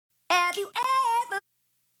Have you ever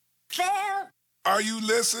felt? Are you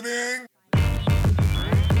listening?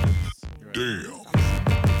 Damn.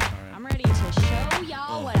 I'm ready to show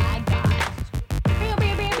y'all what I got. Pew,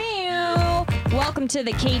 pew, pew, pew. Welcome to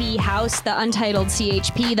the Katie House, the Untitled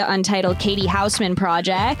CHP, the Untitled Katie Houseman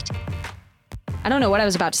Project. I don't know what I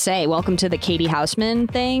was about to say. Welcome to the Katie Houseman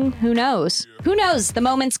thing. Who knows? Who knows? The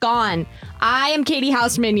moment's gone. I am Katie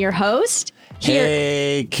Houseman, your host. Here.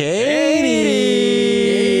 Hey, Katie.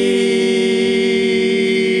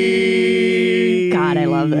 God, I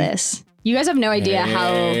love this. You guys have no idea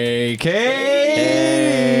how. Hey, Katie.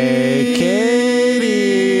 Hey,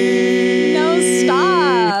 Katie.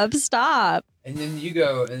 No, stop. And then you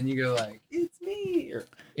go like, it's me. Or,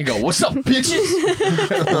 You go, what's up, bitches?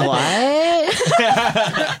 What?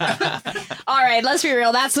 All right, let's be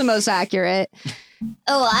real. That's the most accurate.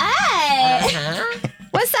 What?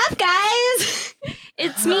 What's up, guys?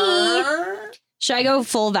 It's me. Should I go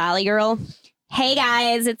full Valley Girl? Hey,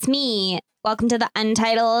 guys, it's me. Welcome to the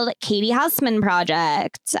Untitled Katie Houseman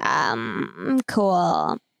Project.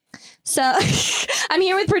 Cool. So, I'm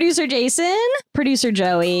here with producer Jason, producer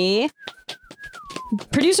Joey.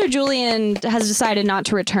 Producer Julian has decided not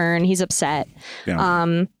to return. He's upset.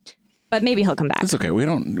 Yeah. But maybe he'll come back. It's okay. We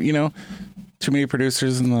don't, too many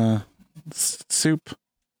producers in the soup.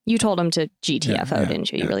 You told him to GTFO, Yeah,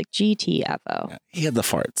 didn't you? yeah. You were like, GTFO. Yeah, he had the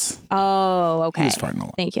farts. Oh, okay. He was farting a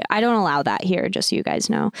lot. Thank you. I don't allow that here, just so you guys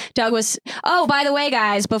know. Doug was... Oh, by the way,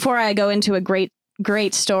 guys, before I go into a great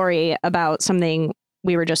story about something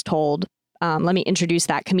we were just told, let me introduce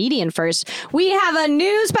that comedian first. We have a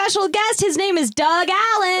new special guest. His name is Doug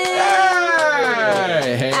Allen.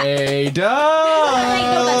 Hey, Doug. Hey,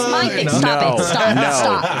 no, that's my thing. Stop it.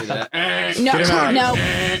 Stop. No.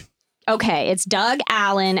 Okay, it's Doug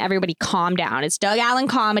Allen. Everybody calm down. It's Doug Allen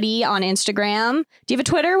Comedy on Instagram. Do you have a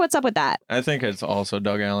Twitter? What's up with that? I think it's also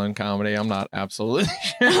Doug Allen Comedy. I'm not absolutely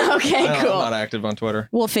sure. Okay, cool. I'm not active on Twitter.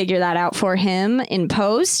 We'll figure that out for him in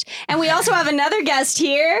post. And we also have another guest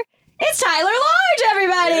here. It's Tyler Large,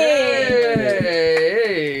 everybody!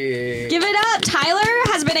 hey. Give it up. Tyler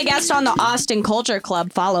has been a guest on the Austin Culture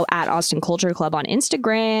Club. Follow at Austin Culture Club on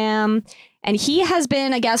Instagram. And he has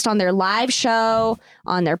been a guest on their live show,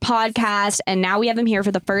 on their podcast, and now we have him here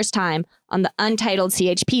for the first time on the Untitled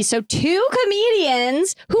CHP. So 2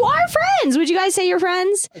 comedians who are friends. Would you guys say you're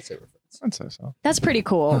friends? I'd say we're friends. I'd say so. That's pretty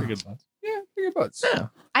cool. Pretty good buds. Yeah, pretty good buds. Yeah.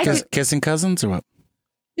 I could, Kissing cousins or what?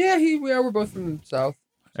 Yeah, we're both from the South.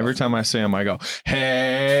 Every time I see him, I go,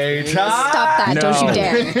 hey, Todd. stop that. No. Don't you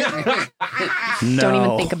dare. No. Don't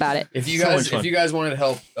even think about it. If you So guys much fun. if you guys wanted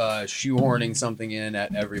help shoehorning something in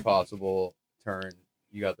at every possible turn,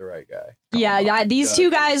 you got the right guy. Yeah, these 2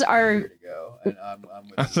 guys are... Here to go. And I'm with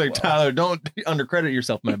I was you like, as well. Tyler, don't undercredit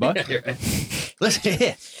yourself, my butt.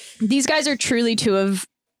 Listen. These guys are truly 2 of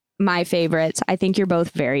my favorites. I think you're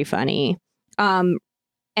both very funny.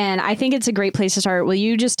 And I think it's a great place to start. Will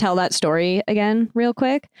you just tell that story again real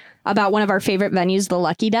quick about one of our favorite venues, the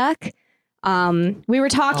Lucky Duck? We were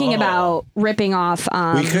talking about ripping off...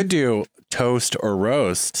 We could do toast or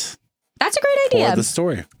roast That's a great for idea. the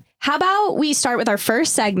story. How about we start with our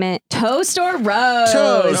first segment, Toast or Roast?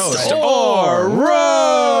 Toast or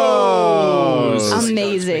roast.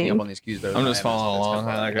 Amazing. Picking up on these cues better I'm than just I am. following along.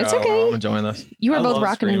 I like It's it. okay. I'm enjoying this. You were I both love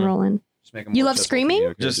rocking and screaming. rolling. Just make 'em You more love accessible screaming? for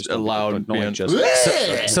you, 'cause Just don't loud don't being- just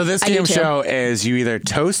So this I do game too. show is you either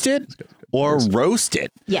toast it or roast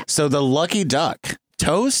it. Yeah. So the Lucky Duck,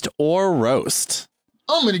 toast or roast?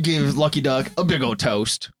 I'm going to give Lucky Duck a big old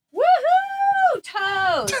toast. Woohoo!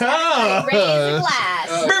 Toast! Toast! Raise the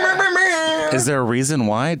glass. Is there a reason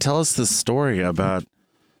why? Tell us the story about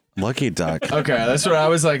Lucky Duck. Okay, that's what I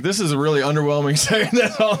was like. This is a really underwhelming segment.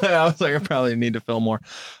 That's all that I was like. I probably need to film more.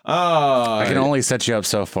 I can only set you up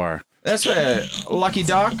so far. That's right. Lucky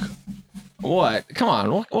Duck. What? Come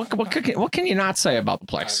on. What can you not say about the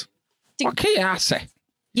place? What can you not say?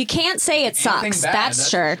 You can't say it Anything sucks. bad, That's that's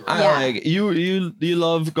sure. for I like you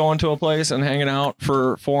love going to a place and hanging out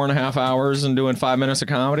for 4.5 hours and doing 5 minutes of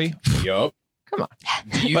comedy. Yup. Come on.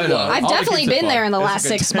 Do you But, love? I've all the definitely kids are been there fun. in the It's a last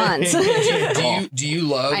good 6 time. months. do you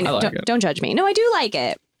love? I know. like Don't, it. don't judge me. No, I do like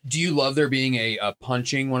it. Do you love there being a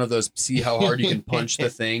punching one of those see how hard you can punch the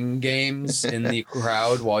thing games in the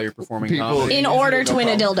crowd while you're performing People- comedy? In order to win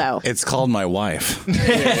a dildo. It's called My Wife.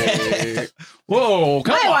 Whoa,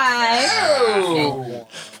 come My on. wife. Oh.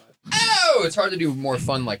 Oh, it's hard to do more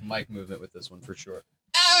fun like mic movement with this one for sure.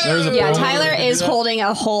 There's a Yeah, bone. Tyler is Yeah. holding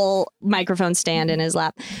a whole microphone stand in his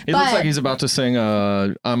lap. He looks like he's about to sing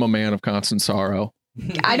I'm a Man of Constant Sorrow.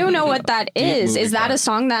 I don't know what that Deep is. movie Is that part. a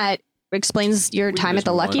song that explains your time at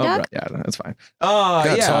the Lucky Oh, Duck. right, yeah, that's fine.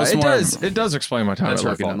 tell Yeah, us it more. does. It does explain my time That's at her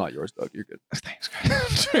Lucky fault, Duck. not yours, Doug. You're good. Thanks,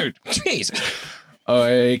 dude. Jesus.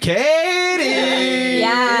 Hey, Katie.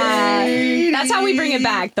 Yeah. That's how we bring it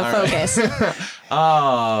back, the focus.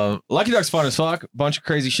 Lucky Duck's fun as fuck. Bunch of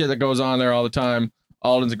crazy shit that goes on there all the time.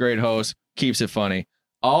 Alden's a great host. Keeps it funny.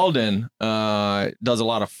 Alden does a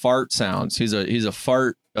lot of fart sounds. He's a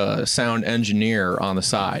fart sound engineer on the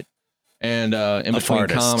side. And in between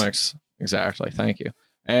fartist. comics, exactly. Thank you.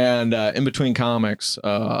 And in between comics,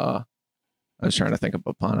 I was trying to think of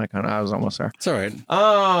a pun. I was almost there. It's all right.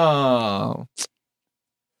 Oh,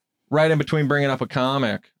 right in between bringing up a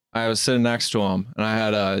comic, I was sitting next to him, and I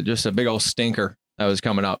had just a big old stinker that was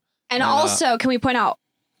coming up. And also, can we point out,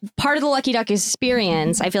 part of the Lucky Duck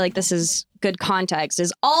experience, I feel like this is good context,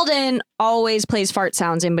 is Alden always plays fart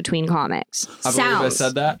sounds in between comics. I believe I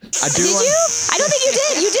said that. I do. Did you? I don't think you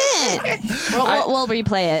did. You didn't. We'll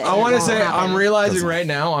replay it. I want to It say won't happen. I'm realizing right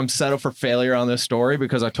now I'm set up for failure on this story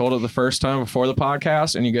because I told it the first time before the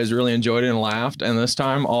podcast and you guys really enjoyed it and laughed, and this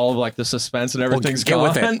time all of like the suspense and everything's get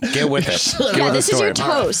with gone. it. Get with it. Get Yeah, with this the is your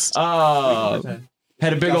story. toast.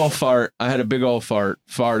 Had a big old fart. I had a big old fart.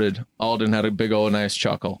 Farted. Alden had a big old nice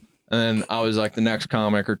chuckle. And then I was like the next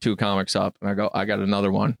comic or two comics up, and I got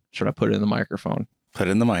another one. Should I put it in the microphone? Put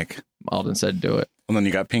it in the mic. Alden said, "Do it." And then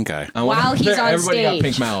you got pink eye. While he's on everybody stage. got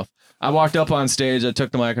pink mouth. I walked up on stage. I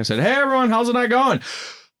took the mic. I said, "Hey everyone, how's the night going?"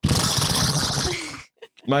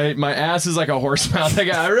 My ass is like a horse mouth.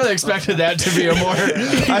 I really expected that to be a more.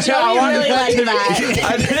 Joey really liked that.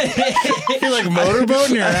 I didn't. You're like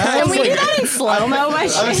motorboating your ass. Can we do that in slow-mo by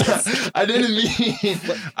chance? I didn't mean.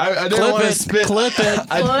 I didn't Clip want to it. spit. Clip it.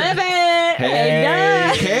 Flip it.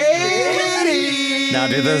 Hey, Hey, Katie. Now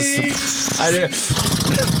do this.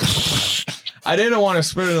 I didn't want to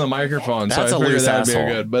spit it in the microphone, That's so a I figured loose that'd asshole.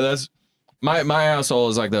 be good. But that's my asshole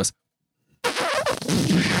is like this.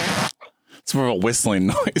 It's more of a whistling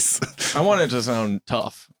noise. I want it to sound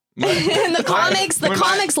tough. In the comics, when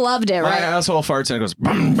my- loved it, My right? asshole farts and it goes.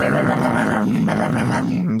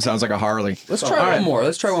 Sounds like a Harley. Let's try one more.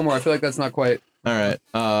 Let's try one more. I feel like that's not quite. All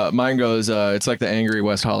right. Mine goes, it's like the angry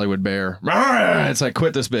West Hollywood bear. It's like,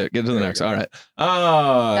 quit this bit. Get to the next. All right.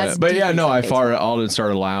 That's But yeah, deep no, I inside farted. Alden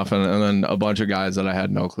started laughing. And then a bunch of guys that I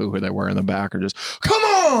had no clue who they were in the back are just, come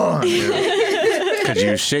on. Because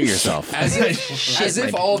you shit yourself. As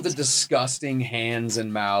if all of the disgusting hands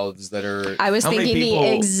and mouths that are. I was How many thinking the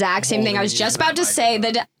people exact same thing. I was holding just you about to say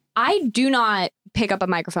that I do not pick up a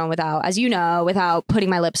microphone without, as you know, without putting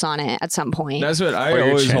my lips on it at some point. That's what I Or your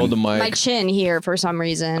always chin. hold the mic. My chin here for some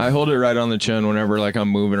reason. I hold it right on the chin whenever like I'm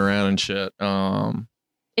moving around and shit.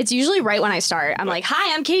 It's usually right when I start. I'm like,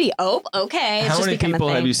 "Hi, I'm Katie." Oh, okay. It's How just many become people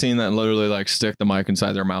a thing. have you seen that literally like stick the mic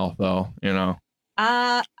inside their mouth though? You know,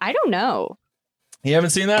 I don't know. you haven't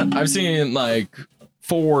seen that? I've seen like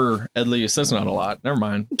 4 at least. That's not a lot. Never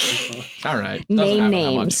mind. All right. Doesn't Name happen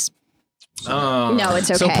that much. names. No, No, it's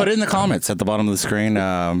okay. So put it in the comments at the bottom of the screen.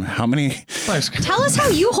 How many? Tell us how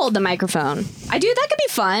you hold the microphone. That could be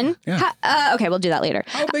fun. Yeah. Okay, we'll do that later.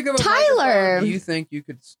 How big of a Tyler. microphone do you think you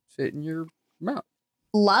could fit in your mouth?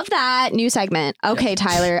 Love that new segment. Okay,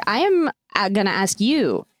 Tyler, I am going to ask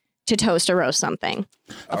you to toast or roast something.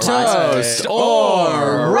 Toast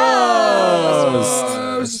or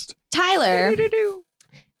roast. Tyler,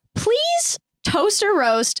 please toast or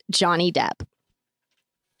roast Johnny Depp.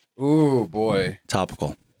 Ooh, boy.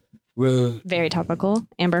 Topical. Well, Very topical.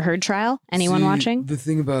 Amber Heard trial. Anyone see, watching? The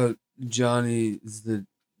thing about Johnny is that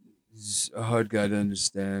he's a hard guy to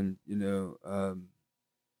understand. You know,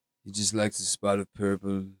 he just likes a spot of purple,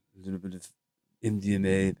 a little bit of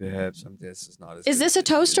MDMA, perhaps. I guess it's not. Is this a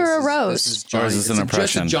toast or a roast? This is Or Johnny. is this it's an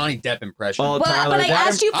impression? Just a Johnny Depp impression. Well, But Tyler, I that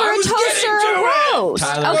asked you for I a was toast getting or to a it. roast.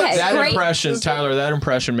 Tyler, Okay, that great. impression, Tyler, that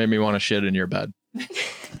impression made me want to shit in your bed.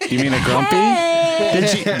 You mean a grumpy?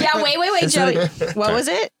 Hey. Yeah, wait, Is Joey. it- What was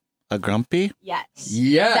it? A grumpy? Yes.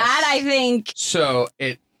 Yes. That I think. So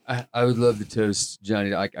I would love to toast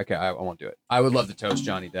Johnny. Okay, I won't do it. I would love to toast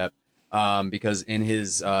Johnny Depp, because in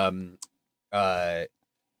his the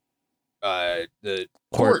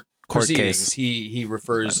court proceedings, case. he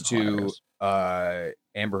refers That's to hilarious.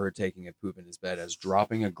 Amber Heard taking a poop in his bed as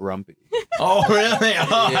dropping a grumpy. Oh, really? Oh,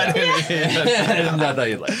 I didn't hear that. Not that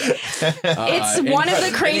you like that. It's one of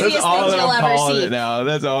the craziest That's all things that you'll I'm ever calling see. it now.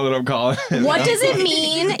 That's all that I'm calling it. What now. does it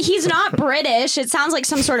mean? He's not British. It sounds like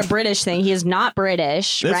some sort of British thing. He is not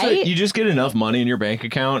British, That's right? what- you just get enough money in your bank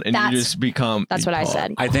account and That's- you just become. That's what I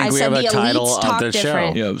said. I think we said have a the title elites of talk the show.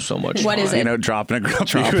 different. You have so much. What is money. it? You know, dropping a grumpy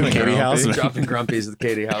Dropping with a Katie grumpy. Houseman. dropping grumpies with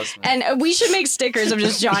Katie Houseman. And we should make stickers of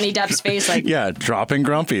just Johnny Depp's face. Like, Yeah, dropping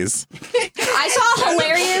grumpies. I saw a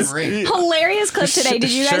hilarious clip today.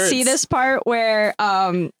 Did you guys see this part where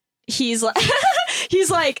he's like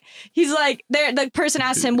the person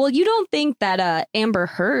asked him, well, you don't think that Amber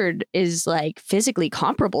Heard is like physically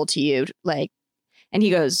comparable to you, like, and he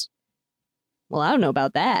goes, well, I don't know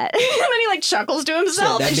about that. And then he like chuckles to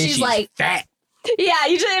himself, and she's like, fat. yeah,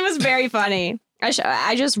 it was very funny.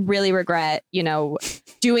 I just really regret,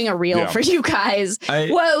 doing a reel for you guys.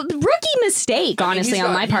 Well, rookie mistake, honestly,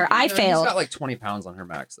 on my part. I failed. He's got like 20 pounds on her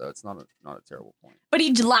max, though. It's not a terrible point. But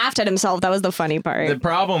he laughed at himself. That was the funny part. The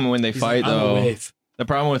problem when they fight, though, the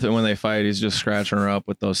problem with it when they fight, he's just scratching her up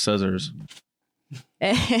with those scissors.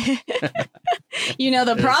 The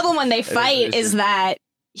problem when they fight is that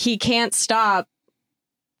he can't stop.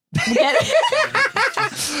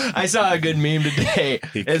 I saw a good meme today.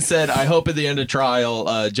 It said, I hope at the end of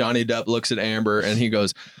trial, Johnny Depp looks at Amber and he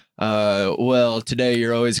goes, well, today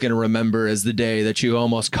you're always going to remember as the day that you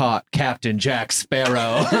almost caught Captain Jack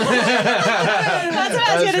Sparrow. That's what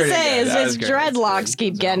I was going to say, is his dreadlocks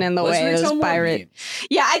keep getting in the way of this pirate.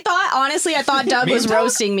 Yeah, I thought Doug was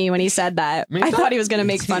roasting me when he said that. I thought he was going to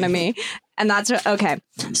make fun of me. And that's okay.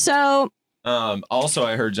 So... also,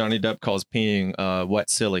 I heard Johnny Depp calls peeing wet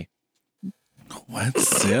silly. Wet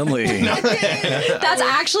silly. That's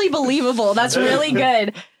actually believable. That's really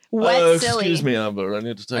good. Wet silly. Excuse me, Amber. I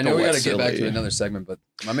need to take I know we got to get back to another segment, but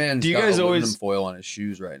my man's got aluminum foil on his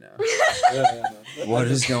shoes right now. What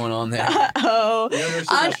is going on there? Uh-oh. You ever seen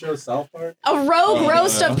that show South Park? A rogue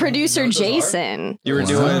roast of producer Jason. You were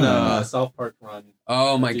doing South Park run.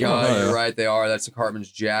 Oh my God, you're right. They are. That's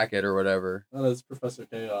Cartman's jacket or whatever. No, that's Professor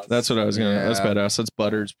Chaos. That's what I was gonna. That's badass. That's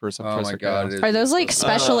Butters person. Oh my God. Are those like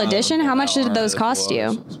special edition? How much did those cost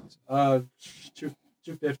you?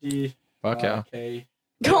 $250. Fuck yeah. K.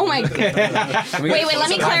 Oh my God. Wait, let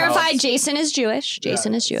me clarify. Jason is Jewish.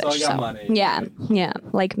 Jason is Jewish. So I got money. Yeah,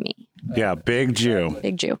 like me. Yeah, big Jew.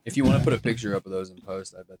 Big Jew. If you want to put a picture up of those in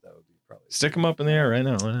post, I bet that would be probably. Stick them up in the air right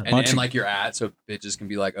now. And like your ad, so bitches can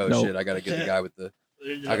be like, oh shit, I gotta get the guy with the.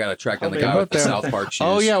 I gotta track down the guy with the South Park shoes.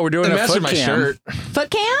 Oh yeah, we're doing a foot cam. Foot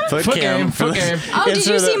cam? Foot cam. Oh, did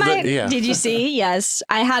you see Did you see? Yes,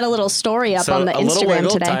 I had a little story up on the Instagram little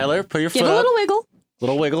wiggle, today. Tyler, put your foot Give a little wiggle.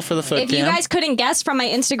 Little wiggle for the foot If cam. you guys couldn't guess from my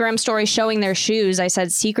Instagram story showing their shoes, I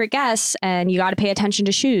said secret guess, and you got to pay attention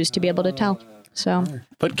to shoes to be able to tell. So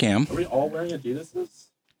foot cam. Are we all wearing Adidas's?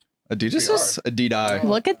 Adidas's? Adidai.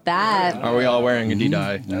 Look at that. Are we all wearing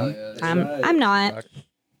Adidai? I'm not.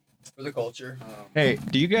 For the culture. Hey,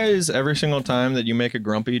 do you guys every single time that you make a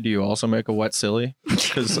grumpy, do you also make a wet silly?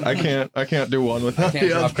 Because I can't do one without Can't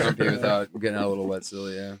the drop other. grumpy without getting out a little wet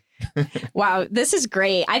silly. Yeah. Wow, this is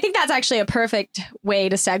great. I think that's actually a perfect way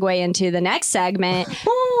to segue into the next segment.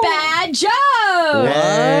 Bad joke.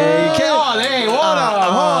 Hey, come on, hey, hold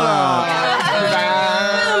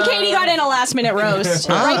on. Boom, Katie got in a last minute roast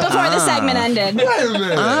right before the segment ended. Wait a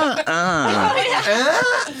minute.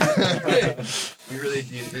 We really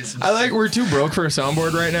do this. I like we're too broke for a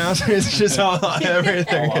soundboard right now, so it's just all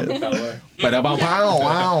everything.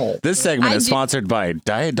 Wow. This segment I is do- sponsored by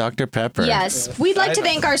Diet Dr. Pepper. Yes, we'd like to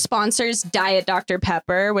thank our sponsors, Diet Dr.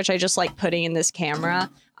 Pepper, which I just like putting in this camera.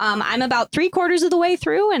 I'm about 3/4 of the way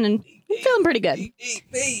through, and I'm feeling pretty good.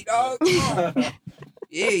 Hey, dog.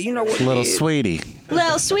 Yeah, you know what? Little sweetie.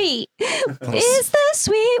 Little sweet is the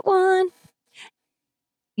sweet one.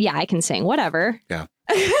 Yeah, I can sing. Whatever. Yeah.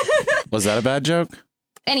 Was that a bad joke?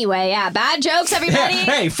 Anyway, yeah, bad jokes, everybody.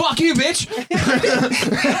 Hey, fuck you, bitch.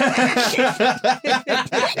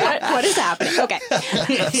 What is happening? Okay.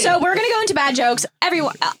 So we're going to go into bad jokes.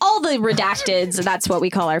 Everyone, all the redacteds, that's what we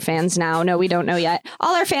call our fans now. No, we don't know yet.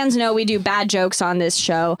 All our fans know we do bad jokes on this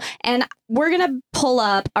show. And we're going to pull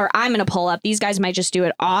up, or I'm going to pull up. These guys might just do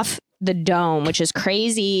it off the dome, which is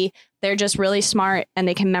crazy. They're just really smart and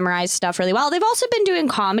they can memorize stuff really well. They've also been doing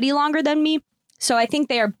comedy longer than me. So I think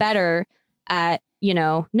they are better at,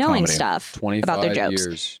 knowing Comedy. stuff 25 about their jokes.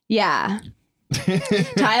 years. Yeah.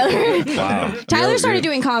 Tyler. Wow. Tyler started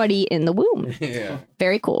doing comedy in the womb. Yeah.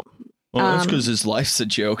 Very cool. Well, that's because his life's a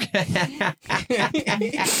joke.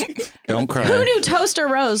 Don't cry. Who knew Toaster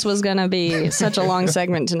Rose was going to be such a long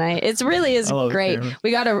segment tonight? It really is great.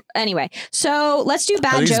 We got to, anyway. So let's do Are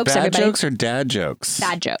bad these jokes, bad everybody. jokes or dad jokes?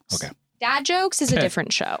 Bad jokes. Okay. Dad jokes is a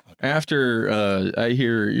different show. After I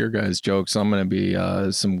hear your guys' jokes, I'm going to be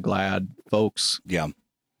some glad folks. Yeah.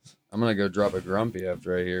 I'm gonna go drop a grumpy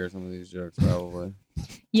after I hear some of these jokes. Probably.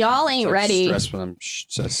 Y'all ain't ready. Stress when I'm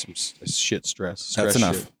shit stress. That's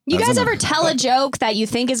enough. Shit. You That's guys enough. ever tell a joke that you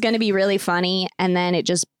think is going to be really funny and then it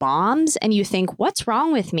just bombs and you think, what's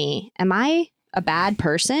wrong with me? Am I a bad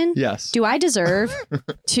person? Yes. Do I deserve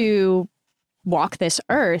to walk this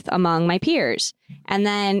earth among my peers. And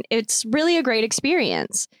then it's really a great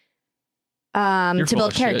experience You're to full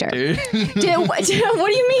build of shit, character. dude. What do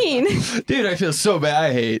you mean? Dude, I feel so bad.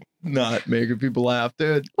 I hate not making people laugh,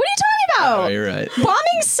 dude. What are you talking Oh, about? you're right.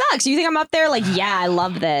 Bombing sucks. You think I'm up there like, yeah, I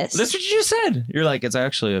love this. That's what you just said. You're like, it's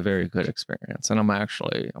actually a very good experience, and I'm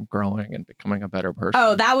growing and becoming a better person.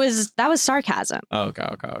 Oh, that was sarcasm. Oh, okay.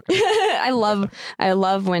 I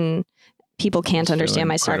love when people can't Feeling understand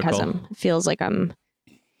my critical. sarcasm. It feels like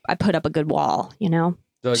I put up a good wall, you know?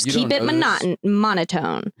 Doug, Just you keep don't it know this,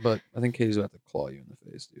 monotone. but I think Katie's about to claw you in the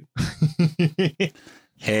face, dude.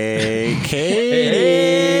 Hey, Katie.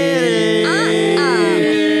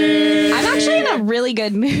 I'm actually in a really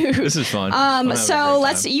good mood. This is fun. I'm having a So great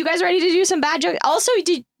let's. time. You guys ready to do some bad jokes? Also,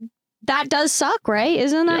 that does suck, right?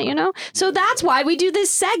 Isn't that So that's why we do this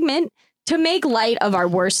segment to make light of our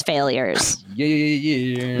worst failures.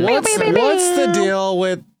 Yeah. What's the deal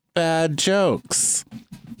with bad jokes?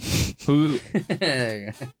 Who?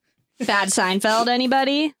 Bad Seinfeld,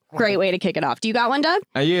 anybody? Great way to kick it off. Do you got one, Doug?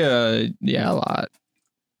 Yeah, a lot.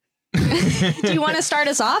 Do you want to start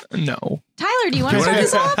us off? No. Tyler, do you want to start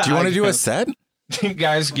us off? Do you want to do a set?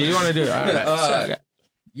 Guys, do you want to do it? All right.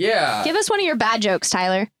 Yeah. Give us one of your bad jokes,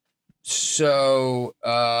 Tyler. So,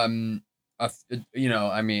 I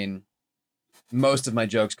mean, most of my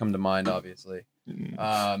jokes come to mind, obviously.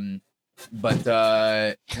 But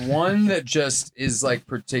one that just is like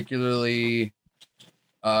particularly,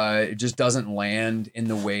 it just doesn't land in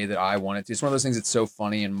the way that I want it to. It's one of those things that's so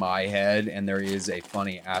funny in my head, and there is a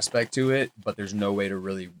funny aspect to it, but there's no way to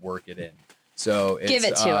really work it in. So it's, Give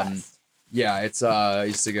it to us. Yeah, it's I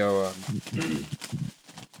used to go.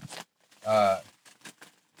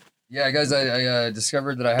 Yeah, guys, I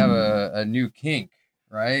discovered that I have a new kink.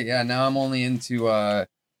 Right? Yeah, now I'm only into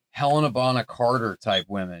Helena Bonham Carter type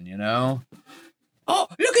women, you know? Oh,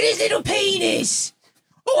 look at his little penis.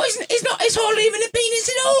 Oh, it's not. It's hardly even a penis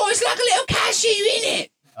at all. It's like a little cashew in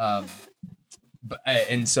it.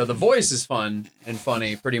 And so the voice is fun and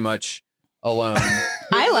funny, pretty much alone.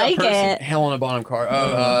 I like it. Helena Bonham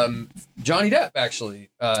Carter. Johnny Depp actually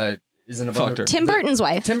is in a bunch of Tim Burton's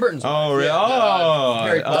wife. Tim Burton's wife. Oh, really?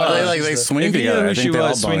 Yeah, very They swing together. I think they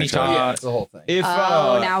all bone each other. Yeah, it's the whole thing. If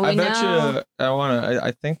now we I bet know. you,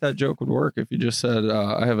 I think that joke would work if you just said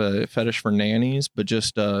I have a fetish for nannies, but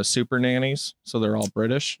just super nannies, so they're all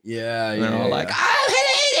British. Yeah, And they're all like,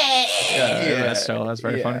 that's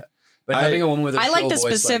very funny. But having a woman with a I like shrill the voice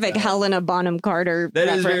like specific that- Helena Bonham Carter That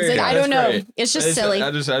is reference. very- I don't that's know. great. It's just silly. I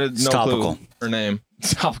did It's no topical. clue her name.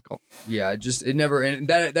 It's topical. Yeah, it never, and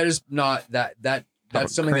that is not that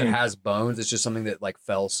that's something cream. that has bones. It's just something that like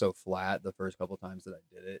fell so flat the first couple times that I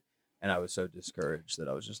did it, and I was so discouraged that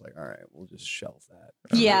I was just like, all right, we'll just shelf that.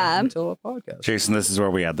 Yeah. Until a podcast. Jason, this is where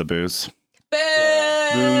we add the booze. Boo! So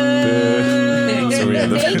we add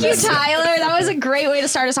the Thank you, booze. Tyler. That was a great way to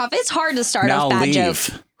start us off. It's hard to start Now off bad leave. jokes.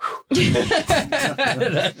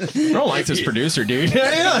 I don't like this producer, dude.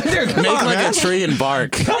 Yeah, dude, come Make on, like man. a tree and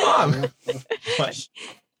bark. Come on.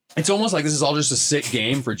 It's almost like this is all just a sick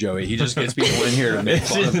game for Joey. He just gets people in here to make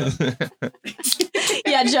fun of him.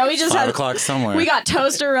 Yeah, Joey just 5 had. o'clock somewhere. We got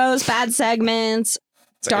toaster roast, bad segments,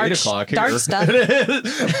 It's dark, 8 o'clock here. dark stuff.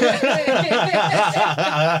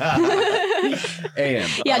 AM.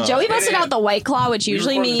 Yeah, Joey busted 8 a.m. out the White Claw, which We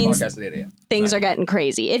usually record this means podcast at 8 a.m. things are getting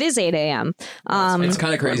crazy. It is 8 a.m. It's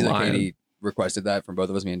kind of crazy that lying. Katie requested that from both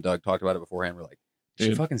of us. Me and Doug talked about it beforehand. We're like, is she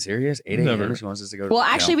Dude. fucking serious? 8 a.m. Never. She wants us to go to Well,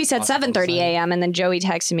 actually, we said hospital 7:30 site? a.m. and then Joey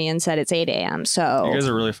texted me and said it's 8 a.m. So You guys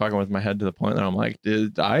are really fucking with my head to the point that I'm like,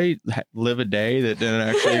 did I live a day that didn't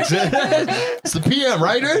actually exist? It's the PM,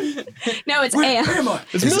 right, dude? no, it's a.m.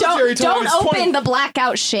 It's military time. Don't It's open 20 the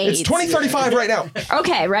blackout shades. It's 2035 right now.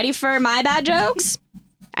 Okay, ready for my bad jokes?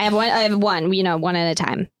 I have one. You know, one at a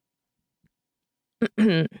time.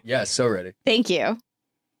 Yeah, so ready. Thank you.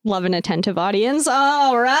 Love an attentive audience.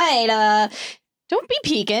 All right. Don't be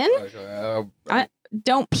peeking.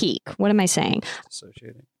 Don't peek. What am I saying?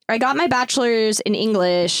 Associating. I got my bachelor's in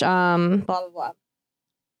English. Blah blah blah.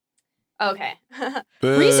 Okay.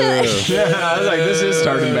 Boo. Recently- Yeah, I was like, this is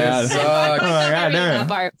starting bad. Sucks. Oh, my God, Reading damn. that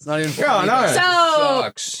part. It's not even Yeah, funny. no. So-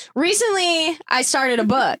 Sucks. Recently, I started a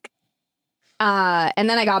book, and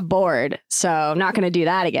then I got bored. So I'm not going to do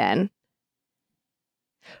that again.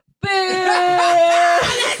 Boo!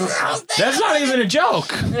 That's not even a joke.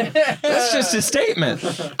 That's just a statement.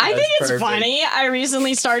 I think it's perfect. funny. I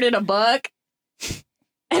recently started a book,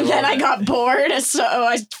 and then I got bored, so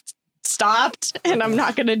I stopped, and I'm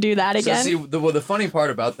not going to do that So again. see, the funny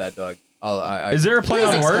part about that, Doug, Is there a play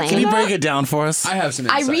Please on words? explain. Can you break it down for us? I have some.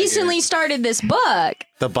 I insight recently here. started this book,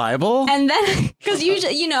 The Bible? and then because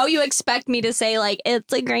usually, you expect me to say like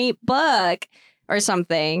it's a great book or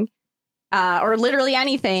something, or literally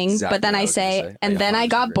anything, Exactly but then what I I was gonna say, say. and I then I 100%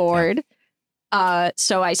 got agree. bored,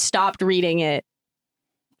 so I stopped reading it,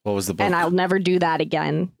 What was the book? and I'll never do that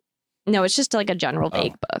again. No, it's just like a general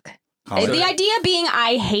vague book. Colin? The idea being,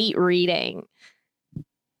 I hate reading.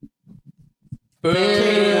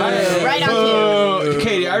 Katie, Right on cue.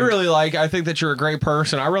 Katie, I think that you're a great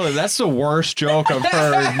person. That's the worst joke I've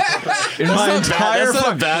heard in my entire. That's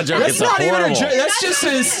not a bad joke. That's It's not even a horrible. joke. That's just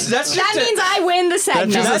That means I win the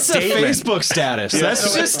segment. just That's a statement. Facebook status.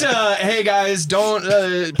 That's just hey guys,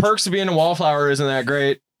 don't perks of being a wallflower isn't that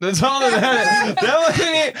great. That's all that was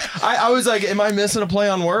it. I was like, am I missing a play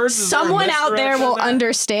on words? Is there a Someone out there misdirection will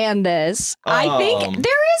understand this. I think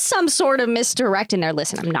there is some sort of misdirect in there.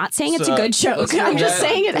 Listen, I'm not saying it's a good joke. I'm just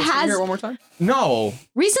saying it Let's hear has. it one more time. No.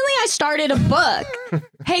 Recently, I started a book.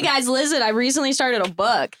 Hey guys, listen, I recently started a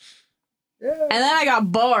book. And then I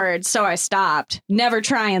got bored, so I stopped. Never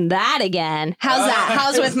trying that again. How's that?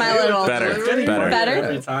 How's with my little... Better. Better?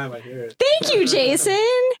 Every time I hear it. Thank you, Jason.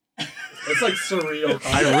 It's like surreal.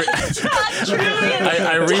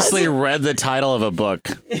 I recently read the title of a book.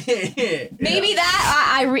 Maybe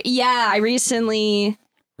that... I recently...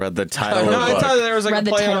 Read the title No, of I a book. thought there was like Read a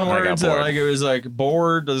the play on title. I got words that bored. like it was like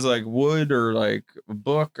bored, there's like wood or like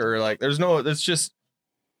book or like there's no. It's just.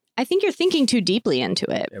 I think you're thinking too deeply into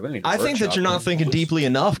it. Yeah, we need to I think that workshop you're not it. thinking deeply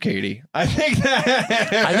enough, Katie. I think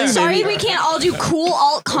that. I think Sorry, maybe- we can't all do cool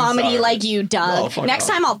alt comedy sorry. like you, Doug. Oh, fuck Next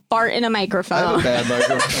off. time I'll fart in a I have a microphone. bad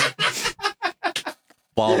microphone.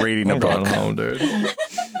 While reading a I'm going book. home, dude.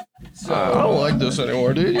 I don't like this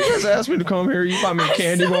anymore, dude. You guys asked me to come here. You bought me a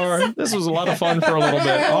candy bar. This was a lot of fun for a little bit.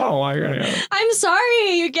 I don't like it anymore. I'm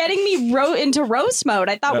sorry, you're getting me into roast mode.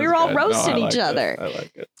 I thought we were all roasting each other. I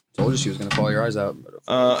like it. Told you she was gonna fall your eyes out.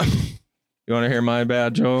 You want to hear my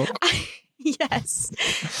bad joke?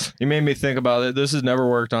 Yes. You made me think about it. This has never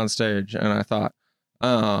worked on stage, and I thought,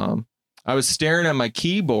 I was staring at my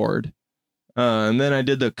keyboard, and then I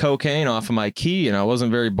did the cocaine off of my key, and I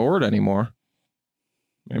wasn't very bored anymore.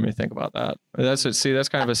 Made me think about that. That's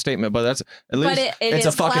kind of a statement, but that's at least it it's a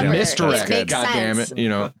is fucking clever. misdirect. It makes God damn sense.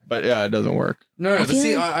 it, But yeah, it doesn't work. No, but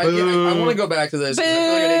see, I want to go back to this. 'cause I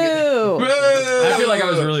feel like I didn't Boo! I feel like I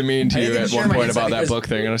was really mean to I you didn't at share one my point insight about that because- book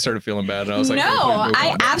thing, and I started feeling bad, and I was like, No, "Can we move I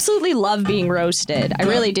on?" absolutely love being roasted. I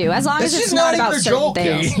really do. As long as it's not about certain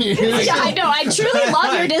things. Yeah, I know. I truly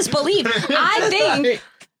love your disbelief. I think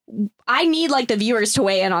I need like the viewers to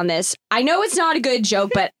weigh in on this. I know it's not a good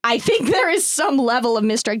joke, but I think there is some level of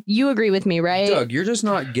misdirect. You agree with me, right? Doug, you're just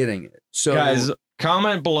not getting it. So Guys,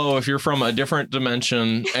 comment below if you're from a different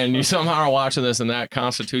dimension and you somehow are watching this and that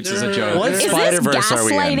constitutes as a joke. What Is this Spider-Verse are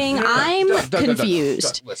we in? gaslighting? I'm Doug,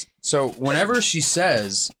 confused. listen. So whenever she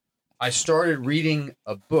says, "I started reading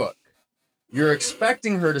a book," you're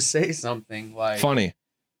expecting her to say something like Funny.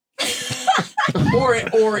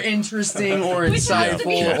 or interesting or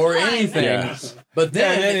insightful or anything. Yeah. But Yeah,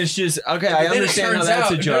 then, and then it's just okay. I then it understand how turns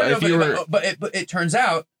that's out- a joke. no, If you were, but it turns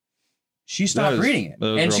out she stopped That was- reading it, that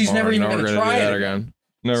was and real she's never boring. even Never going to gonna try do that it again.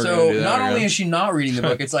 Never gonna So do that not again. only is she not reading the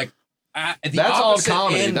book, it's like the That's all opposite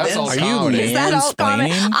comedy. end That's then all some. Are you comedy. Is that alt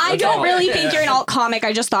comic? mansplaining? I That's don't all. really think you're an alt comic.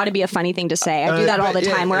 I just thought it'd be a funny thing to say. I do that all the but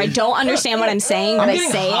yeah, time where I don't understand what I'm saying, but I'm I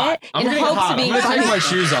getting say hot. it I'm in getting hopes hot. of being I'm gonna take funny. my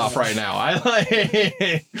shoes off right now. I like.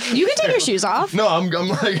 You can take your shoes off. No, I'm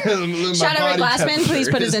like. my Shout out Rick body Glassman. Please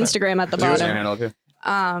temperature put his is- Instagram at the Do your bottom. handle too.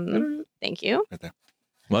 Thank you. Right there.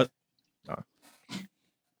 What?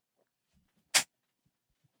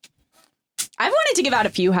 I've wanted to give out a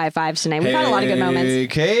few high fives tonight. We've had a lot of good moments. Hey,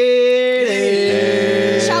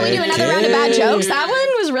 Katie. Shall we do another round of bad jokes? That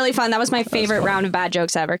one was really fun. That was my favorite round of bad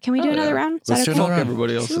jokes ever. Can we do another round? Is Let's that do okay? another round.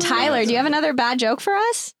 Everybody else. Tyler, do you have another bad joke for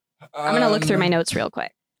us? I'm gonna look through my notes real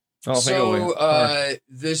quick. So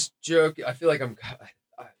this joke, I feel like I'm kind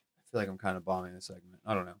of bombing this segment.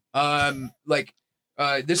 I don't know.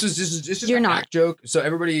 This is just You're a not. hack joke. So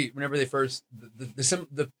everybody, whenever they first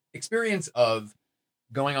the experience of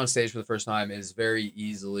going on stage for the first time is very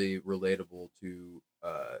easily relatable to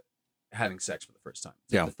having sex for the first time.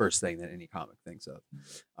 It's like Yeah. the first thing that any comic thinks of.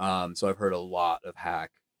 So I've heard a lot of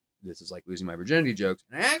hack. This is like losing my virginity jokes,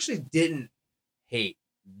 and I actually didn't hate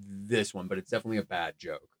this one, but it's definitely a bad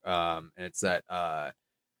joke. And it's that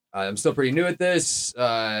I'm still pretty new at this.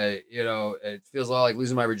 It feels a lot like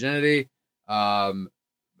losing my virginity. And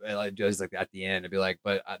I just like at the end, I'd be like,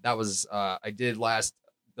 but that was I did last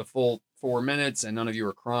the full 4 minutes, and none of you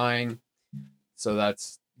were crying, so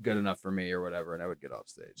that's good enough for me or whatever. And I would get off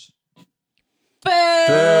stage. Boo!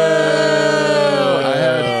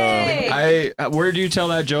 I Katie, where do you tell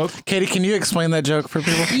that joke? Katie, can you explain that joke for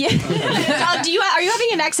people? Yeah. Are you having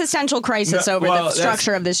an existential crisis over the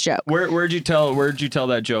structure of this joke? Where'd you tell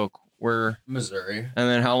that joke? Where? Missouri, And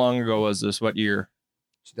then how long ago was this? What year?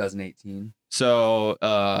 2018. So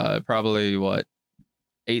probably what?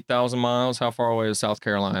 8,000 miles. How far away is South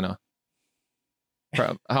Carolina?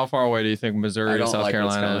 How far away do you think Missouri to South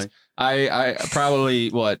Carolina is? I probably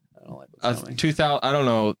what? I don't like what's coming. 2,000. I don't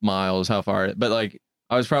know miles how far, but like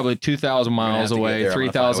I was probably 2,000 miles away,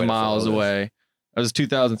 3,000 miles away. I was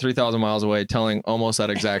 2,000, 3,000 miles away, telling almost that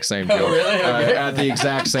exact same joke really? Okay. at the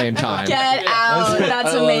exact same time. Get out.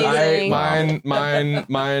 That's amazing.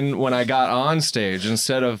 Mine. When I got on stage,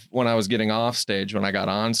 instead of when I was getting off stage, when I got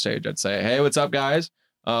on stage, I'd say, "Hey, what's up, guys?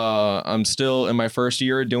 I'm still in my first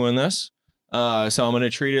year doing this, so I'm gonna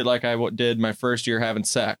treat it like I did my first year having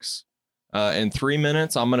sex. In 3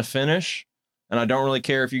 minutes, I'm gonna finish, and I don't really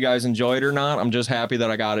care if you guys enjoy it or not. I'm just happy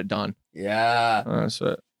that I got it done. Yeah. That's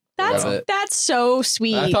it." That's so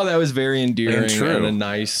sweet. I thought that was very endearing And true. and a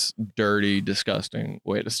nice, dirty, disgusting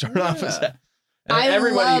way to start off a set. And I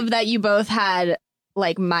love that you both had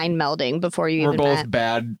like mind melding before you we're even both met.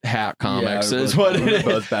 bad hat comics. Yeah, is what it we're is.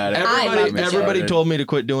 both bad. Everybody told me to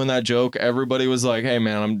quit doing that joke. Everybody was like, "Hey,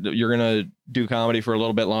 man, you're gonna do comedy for a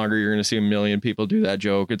little bit longer. You're gonna see a million people do that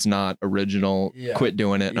joke. It's not original. Yeah. Quit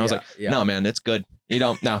doing it." And I was like, "No, man, it's good. You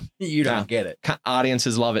don't. No, You don't No. get it.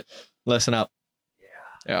 Audiences love it. Listen up.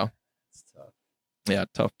 Yeah, It's tough. yeah,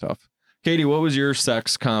 tough. Katie, what was your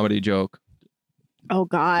sex comedy joke? Oh Did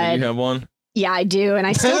God. you have one? Yeah, I do, and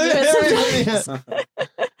I still do it sometimes.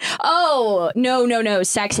 Oh, no.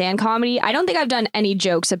 Sex and comedy. I don't think I've done any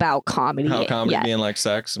jokes about comedy. How comedy yet. being like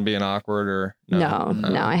sex and being awkward or No,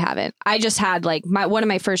 I haven't. I just had like one of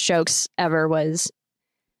my first jokes ever was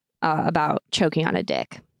about choking on a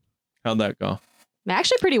dick. How'd that go?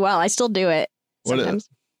 Actually, pretty well. I still do it What is- sometimes.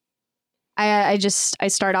 I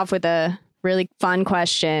start off with a really fun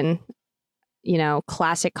question. You know,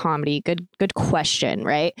 classic comedy. Good question,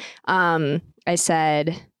 right? I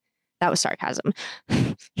said that was sarcasm.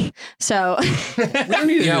 So We don't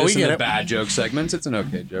need to Yeah, do we this in get the it. bad joke segments. It's an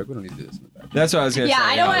okay joke. We don't need to do this in the bad. That's what I was gonna yeah, say.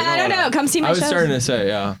 I don't know. Come see my I was shows. starting to say,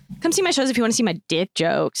 yeah. Come see my shows if you want to see my dick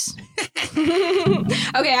jokes.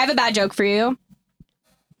 Okay, I have a bad joke for you.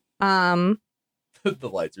 The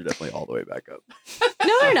lights are definitely all the way back up.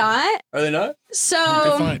 No, they're not. Are they not? So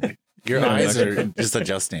Fine. Your eyes are just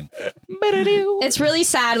adjusting. it's really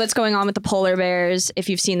sad what's going on with the polar bears. If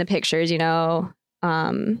you've seen the pictures, you know,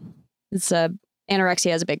 anorexia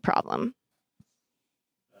is a big problem.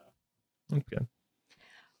 Okay.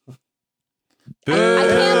 I can't boo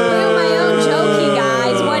my own joke, you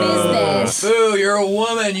guys. What is this? Boo! You're a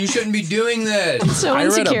woman. You shouldn't be doing this. So I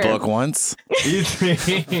read insecure. a book once. You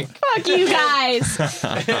think? Fuck you guys.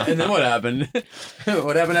 And then what happened?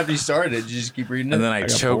 What happened after you started? Did you just keep reading it? And then I got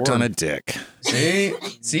choked bored. on a dick.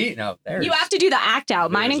 See? No, there. You have to do the act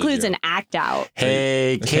out. Mine There's a includes joke. an act out.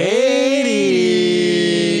 Hey, Katie.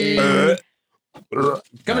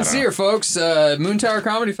 Come and see her, folks. Moon Tower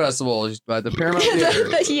Comedy Festival at the Paramount Theater.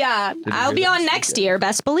 Yeah, I'll be on next year.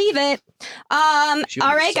 Best believe it. All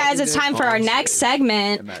right, guys, it's time for our next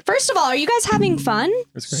segment. First of all, are you guys having fun?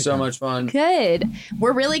 So much fun. Good.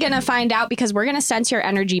 We're really going to find out because we're going to sense your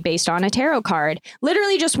energy based on a tarot card.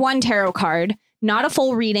 Literally just one tarot card, not a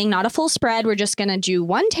full reading, not a full spread. We're just going to do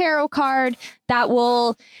one tarot card that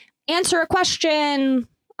will answer a question.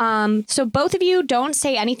 So both of you don't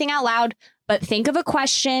say anything out loud, but think of a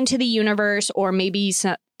question to the universe or maybe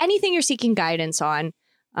anything you're seeking guidance on.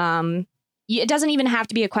 It doesn't even have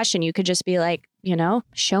to be a question. You could just be like, you know,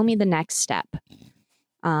 show me the next step.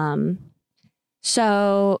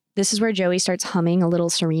 So this is where Joey starts humming a little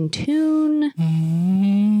serene tune. Get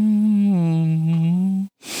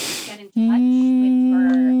in touch with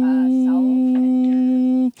your self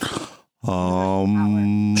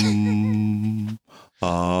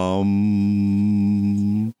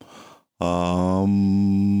and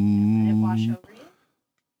let it wash over you.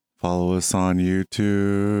 Follow us on YouTube,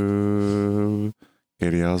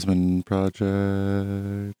 Katie Hausman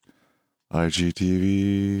Project,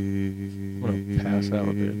 IGTV. I'm gonna pass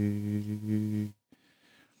out here.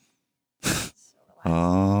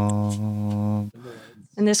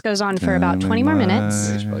 And this goes on for about 20 more minutes.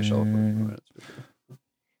 It's probably show up for 20 minutes.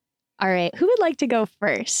 All right. Who would like to go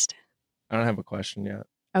first? I don't have a question yet.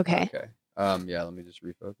 Okay. Okay. Yeah, let me just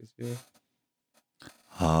refocus here.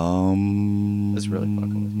 That's really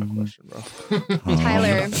fucking with my question, bro.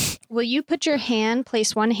 Tyler, will you put your hand,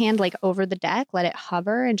 place one hand like over the deck, let it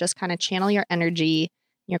hover, and just kind of channel your energy,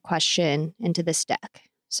 your question into this deck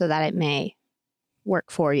so that it may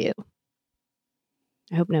work for you?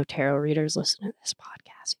 I hope no tarot readers listen to this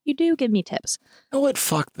podcast podcast. You do give me tips. know what?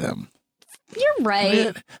 Fuck them. You're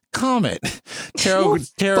right. Comment. Tarot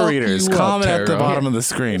readers. you up, Comment at the Tarot. bottom of the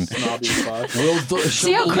screen.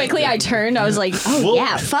 See how quickly I turned? I was like, oh,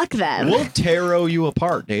 yeah, fuck them. We'll tarot you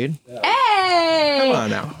apart, dude. Hey! Come on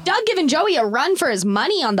now. Doug giving Joey a run for his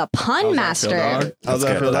money on the Pun Master. How's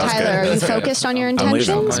that feel, dog? Tyler, are you focused on your I'm leaving.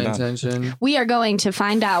 intentions? My intention. We are going to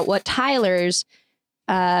find out what Tyler's,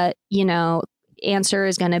 answer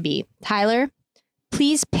is going to be. Tyler,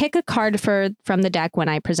 please pick a card from the deck when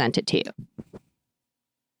I present it to you.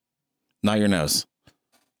 Not your nose.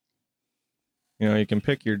 You know, you can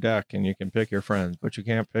pick your deck and you can pick your friends, but you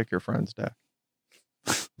can't pick your friend's deck.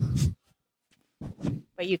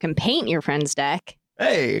 But you can paint your friend's deck.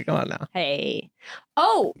 Hey, come on now. Hey.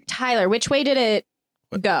 Oh, Tyler, which way did it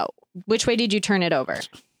go? Which way did you turn it over?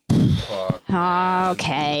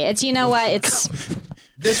 Okay. It's, you know what? It's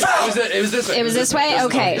This way. It was this way. It was this way?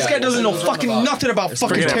 Okay. This guy doesn't know fucking nothing about fucking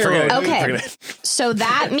Forget it, tarot. forget it, Okay. forget it. So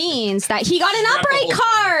that means that he got an upright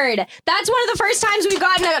card. That's one of the first times we've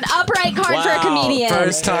gotten an upright card for a comedian.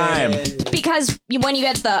 First time. Because when you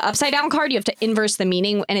get the upside down card, you have to inverse the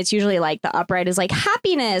meaning, and it's usually like the upright is like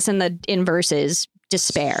happiness, and the inverse is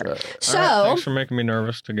despair. So, All right, thanks for making me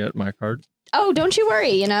nervous to get my card. oh, don't you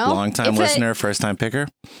worry. You know, Long time If listener, first time picker.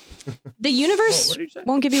 the universe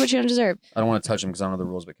won't give you what you don't deserve. I don't want to touch him because I don't know the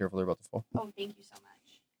rules, but careful, they're about to fall. Oh, thank you so much.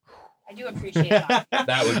 I do appreciate that.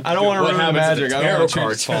 That would. I don't want to ruin the magic. I don't want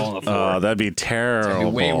cards fall on the floor. Oh, that'd be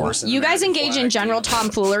terrible. way worse. Than You the guys magic engage in flag, general dude.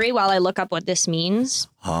 tomfoolery while I look up what this means.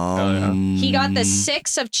 He got the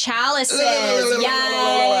 6 of chalices.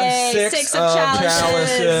 Yay! Six of of chalices.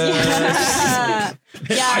 chalices.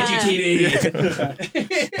 Yeah.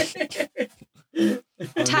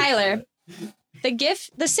 Tyler,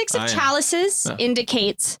 the 6 of chalices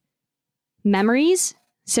indicates memories,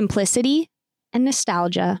 simplicity, and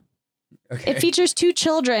nostalgia. Okay. It features 2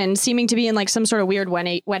 children seeming to be in like some sort of weird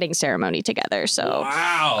wedding ceremony together. So,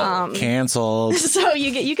 Wow. Canceled. so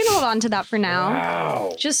you can hold on to that for now.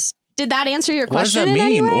 Wow. Just did that answer your What does question that in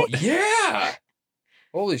any mean? way? Yeah.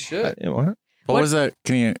 Holy shit. What? What was that?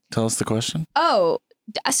 Can you tell us the question? Oh,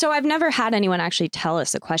 so I've never had anyone actually tell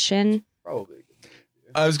us a question. Probably.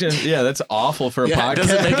 I was gonna. Yeah, that's awful for a Yeah, podcast. it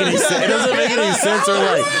doesn't make any sense. It doesn't make any sense.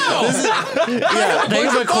 We're like, this is, yeah,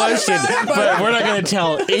 thanks for the question, but we're not going to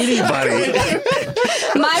tell anybody.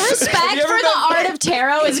 My respect for the art of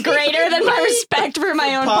tarot is greater than my respect for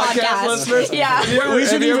my own podcast. listeners? Yeah. We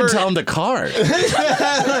shouldn't even tell them the card. Have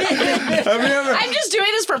you ever? I'm just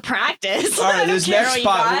doing this for practice. All I right, don't this care next what you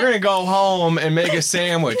spot, got. we're gonna go home and make a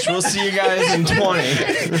sandwich. We'll see you guys in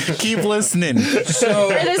 20. Keep listening. So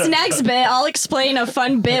For this next bit, I'll explain a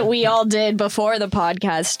fun bit we all did before the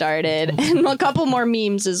podcast started, and a couple more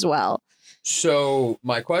memes as well. So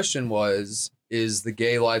my question was, is the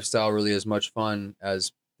gay lifestyle really as much fun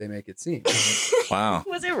as they make it seem? Wow.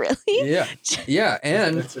 Was it really? Yeah. Yeah.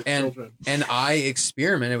 And That's their children. I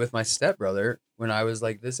experimented with my stepbrother when I was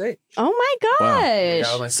like this age. Oh my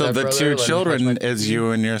gosh. Yeah, my So the stepbrother, 2 let him touch children my is titty. you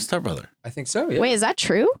and your stepbrother. I think so. Yeah. Wait, is that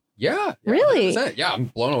true? Yeah. Really? 100%. Yeah. I'm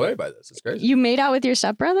blown away by this. It's crazy. You made out with your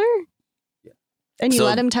stepbrother? Yeah. And you So-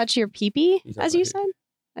 let him touch your pee-pee, He touched as my you pee-pee. said?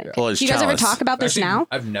 Yeah. Well, it's Do you guys ever chalice. talk about this Actually, now?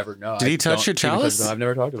 I've never known. Did he touch your chalice? I've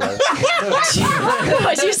never talked about it.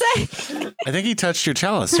 What'd you say? I think he touched your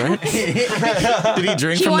chalice, right? Did he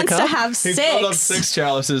drink He from the wants to cup? have He filled up 6. 6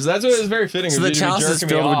 chalices. That's what is very fitting. So of the you to be chalice is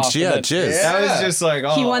jerking me filled with off, and that- jizz. That was just like,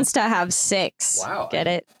 oh. He wants to have 6. Wow. Get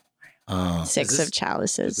it? Oh, 6 Is this- of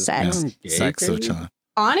chalices. is this Sex. sound gay, sex of Katie? chalice.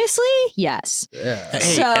 Honestly, yes. Yeah. Hey,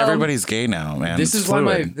 So- everybody's gay now, man. This It's is why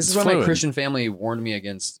fluid. this is It's why my fluid. Christian family warned me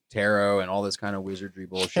against tarot and all this kind of wizardry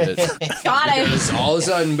bullshit. Got it. Because all of a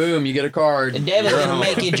sudden, boom, you get a card. The devil's You're gonna home.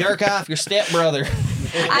 make you jerk off your stepbrother.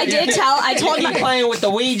 I told You my playing with the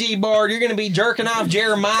Ouija board, you're gonna be jerking off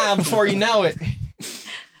Jeremiah before you know it.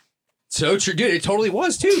 So true, dude. It totally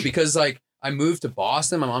was too, because like I moved to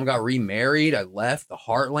Boston. My mom got remarried. I left the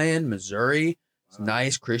heartland, Missouri. It's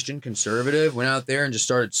nice Christian conservative. Went out there and just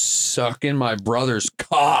started sucking my brother's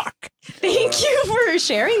cock. Thank you for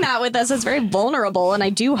sharing that with us. It's very vulnerable. And I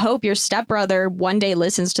do hope your stepbrother one day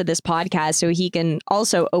listens to this podcast so he can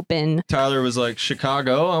also open. Tyler was like,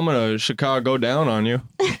 Chicago, I'm going to Chicago down on you.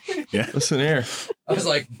 Yeah. Listen here. I was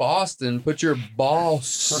like, Boston, put your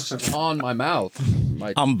balls on my mouth.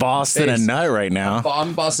 My, I'm Boston a Face. nut right now.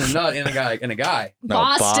 I'm Boston nut in a guy. No,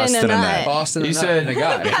 Boston and a nut. Boston He nut said- in a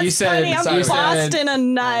guy. That's He said- funny. I'm he said- Boston a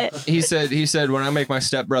nut. He said, when I make my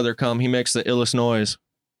stepbrother come, he makes the illest noise.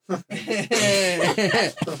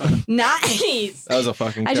 Nice. That was a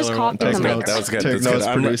fucking I just killer coughed one. in Take the notes. mic. That was good. Take That's notes,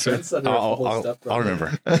 good. producer. Ben said there was a whole step I'll brother.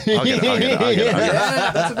 remember. I'll get it.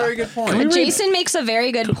 Yeah, that's a very good point. Jason makes a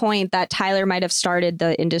very good point that Tyler might have started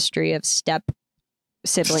the industry of step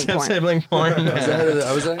sibling porn. Sibling porn.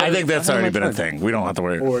 I think that's already been a thing. We don't have to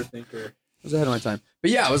worry. Forward thinker. I was ahead of my time. But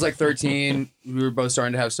yeah, I was like 13. We were both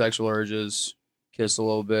starting to have sexual urges, kissed a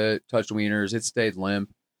little bit, touched wieners. It stayed limp.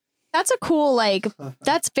 That's a cool, like,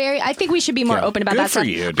 that's very, I think we should be more Yeah. open about Good that for stuff.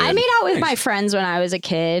 you, dude. I made out with Thanks. my friends when I was a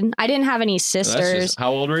kid. I didn't have any That's sisters. just-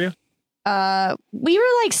 how old were you? We were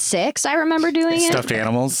like 6. I remember doing it. Stuffed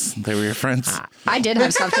animals. They were your friends. I did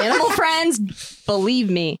have stuffed animal friends. Believe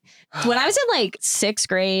me. When I was in like 6th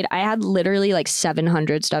grade, I had literally like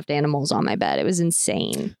 700 stuffed animals on my bed. It was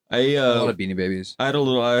insane. I A lot of Beanie Babies. I had a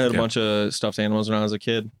Yeah. bunch of stuffed animals when I was a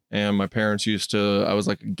kid, and my parents used to. I was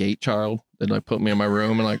like a gate child. They'd like put me in my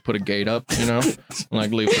room and like put a gate up, you know, and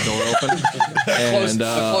like leave the door open. And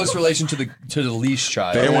a close relation to the leash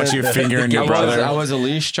child. They didn't want you fingering your brother. I was a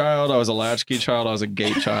leash child. I was a latchkey child. I was a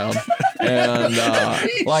gate child, and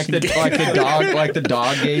like the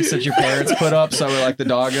dog gates that your parents put up, so like the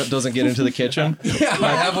dog doesn't get into the kitchen. Yeah,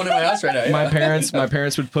 I have one in my house right now. Yeah. My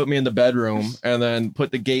parents would put me in the bedroom and then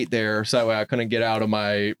put the gate there, so that way I couldn't get out of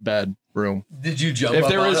my bedroom. Did you jump If up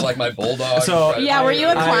there on was- it like my bulldog? So- Yeah, were you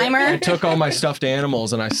a climber? I took all my stuffed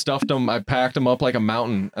animals and I stuffed them. I packed them up like a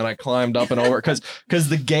mountain and I climbed up and over because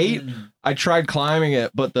the gate. I tried climbing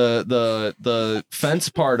it, but the fence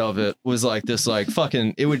part of it was like this, like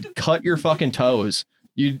fucking. It would cut your fucking toes.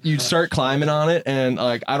 You'd start climbing on it and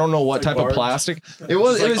like I don't know what It's like type of barbed. plastic. It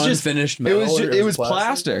was It's like just unfinished it metal. was or it was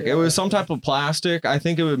plastic. Yeah. It was some type of plastic. I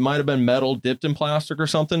think it might have been metal dipped in plastic or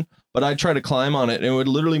something. But I'd try to climb on it and it would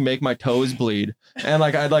literally make my toes bleed. And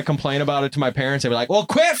like I'd like complain about it to my parents. They'd be like, "Well,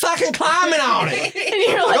 quit fucking climbing on it. And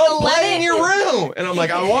you're like Go play 11. in your room." And I'm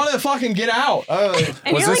like, "I want to fucking get out."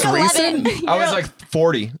 And Was you're this like 11. recent? I was like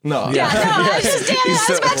 40. No. Yeah, no, I was just damn it. I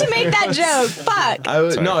was about to make that joke. Fuck. I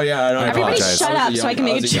was, Sorry. no, yeah, I don't. Everybody apologize. shut up so I can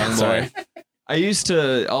make a young joke. Sorry. I used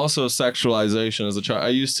to also sexualization as a child. I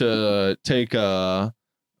used to take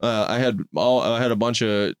I had a bunch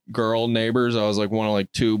of girl neighbors. I was like one of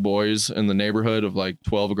like 2 boys in the neighborhood of like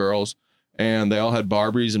 12 girls, and they all had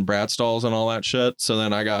Barbies and Bratz dolls and all that shit. So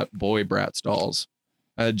then I got boy Bratz dolls.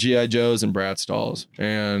 I had GI Joes and Bratz dolls,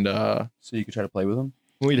 and So you could try to play with them.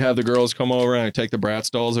 we'd have the girls come over and I'd take the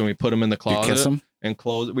Bratz dolls and we put them in the You closet kiss them. and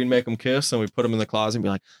close. We'd make them kiss and we put them in the closet and be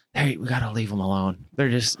like, "Hey, we gotta leave them alone. They're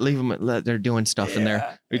just leave them. They're doing stuff in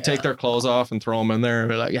there." We'd take their clothes off and throw them in there and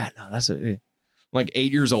be like, "Yeah, no, that's it." Like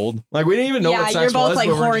 8 years old. Like we didn't even know Yeah, what you're sex both was. like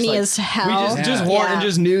but we're horny just, as like, hell. we just Yeah. horny Yeah. and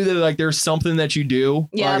just knew that like there's something that you do.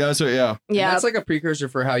 Yeah. Like that's what. Yeah. And Yeah. that's like a precursor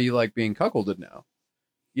for how you like being cuckolded now.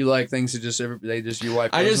 You like things to just your wife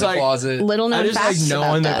I goes just in the like- closet. Little known I just like facts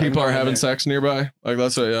knowing about that people are Right having there. sex nearby. Like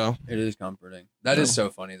that's what. Yeah. It is comforting. That is so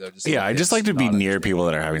funny though. Just Yeah, I just like to be near people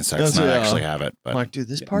that are having sex, That's not what- actually have it. But I'm like, dude,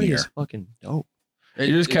 this Yeah, party near. is fucking dope. You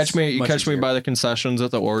just catch me. You catch me by the concessions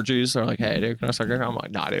at the orgies. They're like, "Hey, dude, can I suck your?" I'm like,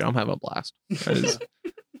 "Nah, dude, I'm having a blast." That is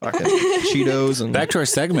fucking Cheetos and back to our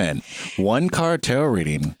segment. 1 card tarot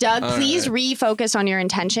reading. Doug, All please right. refocus on your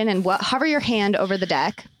intention and hover your hand over the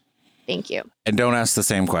deck. Thank you. And don't ask the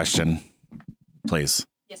same question, please.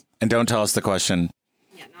 Yes. And don't tell us the question.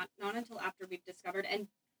 Yeah, not until after we've discovered, and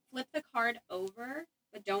flip the card over,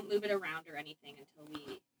 but don't move it around or anything until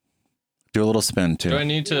we. Do a little spin Do I too.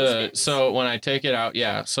 need to? So when I take it out,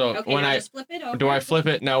 yeah. So Okay, when now I just flip it over. do, I flip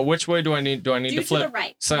it now. Which way do I need? Do I need Do to flip? the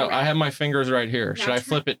right. So to the I right. have my fingers right here. Should Now I turn-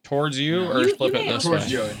 flip it towards you or You flip it may this open way?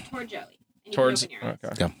 Joey. Toward Joey. And you can Towards. open your eyes.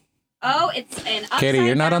 Okay. Yeah. Oh, it's an upside Katie,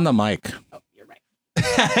 you're not on down- the mic. Oh, you're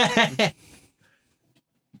right.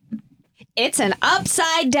 It's an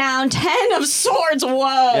upside down 10 of swords.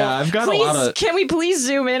 Whoa. Yeah, I've got a Please, lot of. Can we please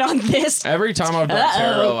zoom in on this? Every time I've done Uh-oh.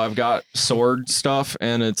 tarot, I've got sword stuff,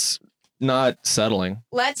 and it's not settling.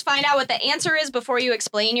 Let's find out what the answer is before you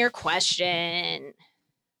explain your question.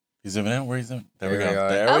 You zooming in? Where you zooming? There we There we go. are.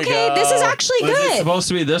 There we Okay, go. this is actually Is it good. supposed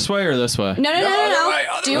to be this way or this way? No.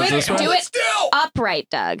 Do way, it. this way? Do it upright,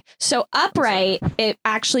 Doug. So upright, it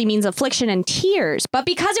actually means affliction and tears. But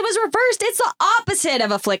because it was reversed, it's the opposite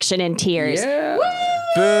of affliction and tears. Yeah.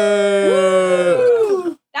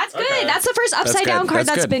 Boo! That's good. Okay. That's the first upside good. down card That's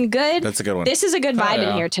that's good. been good. That's a good one. This is a good vibe in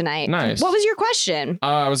yeah. here tonight. Nice. What was your question?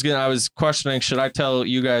 I was questioning, should I tell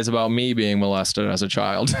you guys about me being molested as a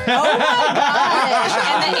child? Oh my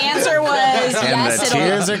gosh. And the answer was and yes, the it'll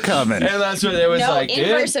tears are coming. And that's what it was no like, dude.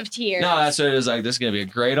 inverse of tears. No, that's what it was like. This is gonna be a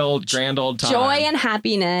grand old time. Joy and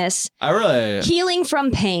happiness, I really, healing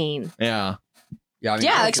from pain. yeah. Yeah, I mean,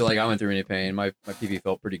 Yeah, I don't like- feel like I went through any pain. My pee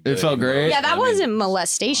felt pretty good. It felt great. Yeah, that I mean, wasn't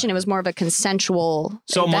molestation. It was more of a consensual.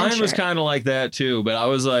 So mine was adventure. kind of like that too, but I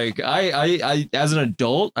was like, I as an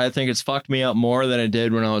adult, I think it's fucked me up more than it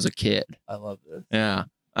did when I was a kid. I love this. Yeah,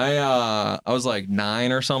 I was like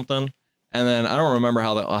 9 or something, and then I don't remember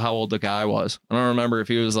how old the guy was. I don't remember if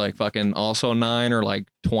he was like fucking also 9 or like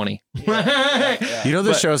 20. You know,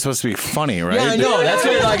 this show is supposed to be funny, right? Yeah, I know. That's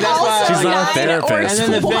what, like, that's why. She's not a 9 therapist.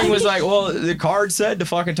 And then the or thing was 20. like, well, the card said to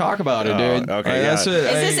fucking talk about it, Oh, dude. okay, Like, yeah. that's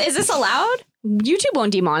it. Is this allowed? YouTube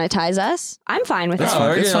won't demonetize us. I'm fine with That's it. No, fine.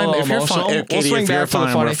 we're It's getting a fine. little If you're emotional. fine, We'll Katie, swing if you're back to the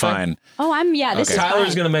fine, funny we're thing. fine. Oh, this is Tyler's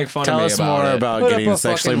fine. gonna make fun Tell of me us about more it. about Put up getting a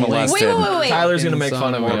sexually fucking link. molested. Wait. Tyler's gonna make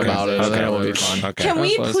fun of me Okay. about it. Okay. That'll be fun. Okay. Can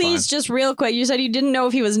we That's please just real quick? You said you didn't know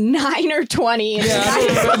if he was 9 or 20. Yeah,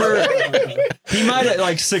 I don't remember. He might have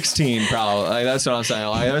like 16, probably. Like, that's what I'm saying.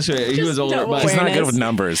 Like, that's what, he was older, no but He's not good awareness. with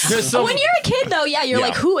numbers. Just some- When you're a kid, though, yeah, you're Yeah.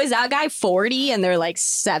 like, who is that guy? 40, and they're like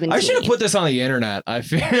 17. I should have put this on the internet. I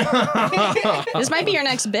feel. This might be your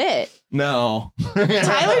next bit. No.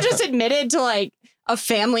 Tyler just admitted to like a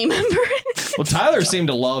family member. Well, Tyler seemed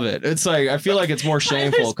to love it. It's like I feel like it's more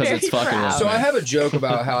shameful because it's very fucking. proud. So I have a joke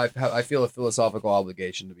about how I feel a philosophical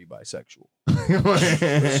obligation to be bisexual.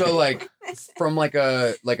 So like from like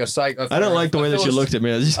a psych. I don't like the way that you looked at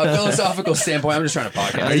me. A philosophical standpoint. I'm just trying to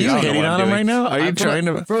podcast. Are you I don't know hitting what I'm on him doing. right now? Are you From trying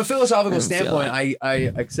to? From a philosophical I feel standpoint, I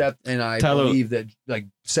accept and I Tyler- believe that like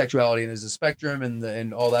sexuality is a spectrum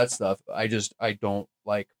and all that stuff. I don't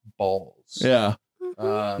like balls. Yeah.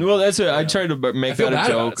 Well, that's it. I tried to make I feel that a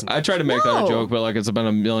bad about joke. it I tried to make that No. a joke, but like it's been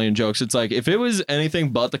a million jokes. It's like if it was anything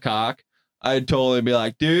but the cock, I'd totally be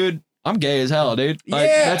like, dude, I'm gay as hell, dude. Like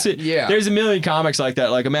Yeah, that's it. yeah. There's a million comics like that.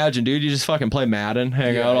 Like imagine, dude, you just fucking play Madden,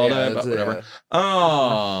 hang out all day, but that's it, whatever.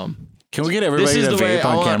 yeah. Can we get This everybody is to the way vape I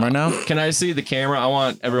on want- camera now? Can I see the camera? I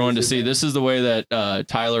want everyone to see. This is the way that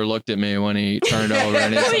Tyler looked at me when he turned over.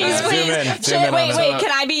 And he's Please, like, please. zoom in Shit, on wait, it. wait.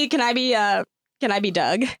 Can I be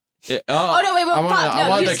Doug? Oh no, wait, well, I want, fuck, I no,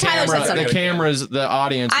 want the because Tyler said camera. something. The cameras, the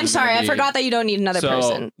audience. I'm is sorry, gonna I be- forgot that you don't need another so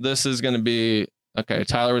person. this is going to be okay.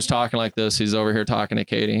 Tyler was talking like this. He's over here talking to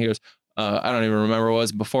Katie. He goes, I don't even remember what it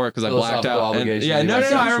was before because I blacked Philosophical out. And- obligation yeah, to be no. I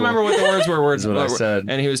bisexual. remember what the words were. Is what I said.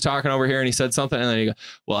 And he was talking over here and he said something. And then he goes,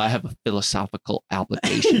 well, I have a philosophical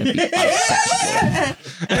obligation to be bisexual.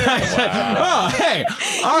 And I said, oh, hey,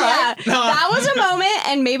 all right. Yeah, that was a moment,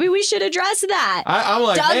 and maybe we should address that. I'm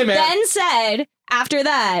like, Doug hey, man. then said after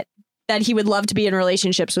that he would love to be in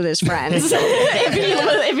relationships with his friends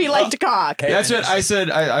if he liked to cock. That's what I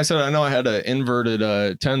said. I said I know I had an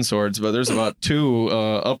inverted 10 swords, but there's about 2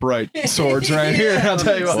 upright swords right here. I'll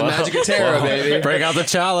tell you It's the what. magic of tarot, baby. Break out the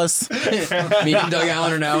chalice. Me and Doug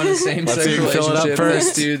Allen are now in the same Let's see sexual you fill it up relationship. first.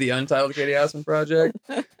 Let's do the Untitled Katie Hassman Project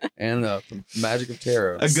and the magic of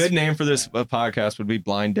tarot. A good name for this podcast would be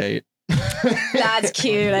Blind Date. That's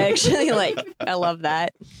cute. I love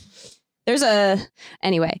that.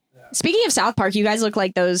 Anyway. Speaking of South Park, you guys look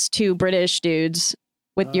like those 2 British dudes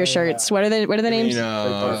with your shirts. What are the names?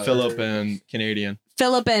 Philip and Canadian.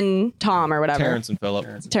 Philip and Tom or whatever. Terrence and Philip.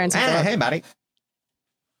 Terrence and Philip. Hey, buddy.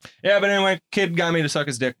 Yeah, but anyway, kid got me to suck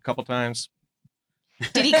his dick a couple times.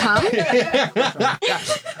 Did he come? I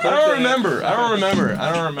don't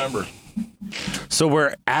remember. So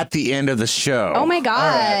we're at the end of the show. Oh my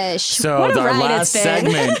gosh. So What a our ride last it's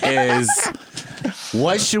been. segment is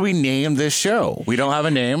what should we name this show? We don't have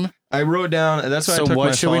a name. I wrote down. That's why So I took what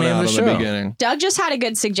my should we phone name out the of show? the beginning. Doug just had a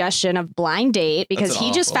good suggestion of Blind Date because That's he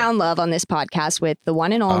an just awful. found love on this podcast with the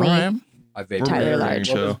one and All only right. I vaped Tyler We're Large.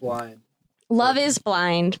 show. Love is Blind. Love is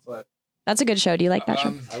Blind. But That's a good show. Do you like that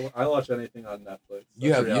show? I watch anything on Netflix.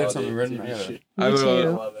 You have Reality something written? TV I have it. shit. I Me would, I too.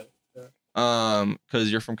 love it. Because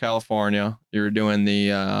you're from California, you were doing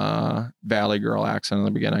the Valley Girl accent in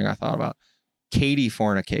the beginning. I thought about Katie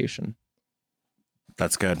Fornication.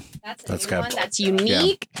 That's good. That's That's new good. one. That's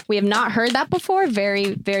unique. We have not heard that before.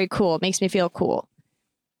 Very, very cool. It makes me feel cool.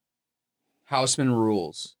 Houseman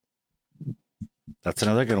Rules. That's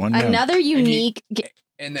another good one. Yeah. Another unique.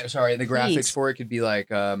 And the graphics Please. for it could be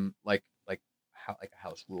like a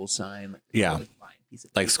house rule sign. Yeah.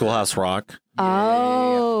 Like Schoolhouse Rock.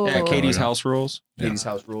 Oh. Yeah, Katie's House Rules. Katie's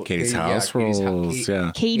House Rules. Katie's House Rules.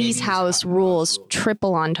 Yeah. Katie's House Rules.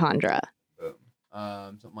 Triple entendre.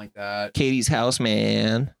 Something like that. Katie's House,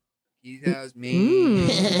 man. Katie's House, me.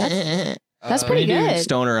 That's pretty We do good.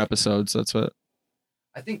 Stoner episodes. That's what.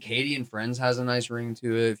 I think Katie and Friends has a nice ring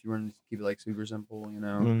to it. If you want to keep it like super simple, you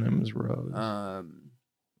know. Her name is Rose. I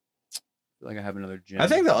feel like I have another gem. I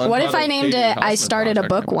think the. What if I named Katie's it I House started a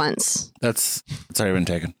Project book once? It's already been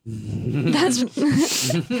taken. That's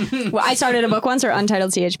well, I started a book once or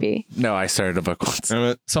Untitled CHP. No, I started a book once.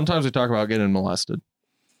 Sometimes we talk about getting molested.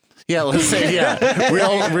 Yeah, let's say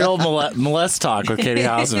real molest talk with Katie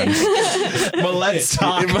Hausman. Let's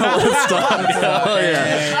talk. Molest talk. Oh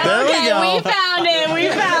yeah. There we go. We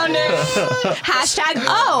found it. Hashtag.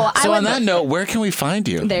 Oh, So on that note, where can we find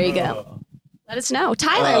you? There you go. Let us know.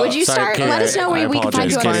 Tyler, would you sorry, start? Katie, Let us know where I we can find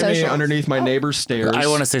you on the apologize. Find me social. underneath my neighbor's stairs. I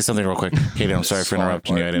want to say something real quick. Katie, I'm sorry for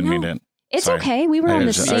interrupting you. I didn't mean to. It's Sorry. okay. We were on the I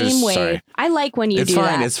was same wave. sorry. I like when you It's do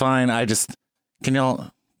fine. that. It's fine. Can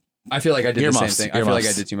y'all? I feel like I did the same Earmuffs, thing. I feel like I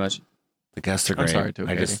earmuffs. did too much. The guests are I'm great. sorry too,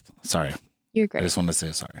 Katie. Sorry. You're I great. just want to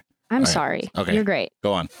say sorry. I'm All right. sorry. Okay. You're great.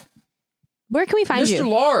 Go on. Where can we find Mr. you?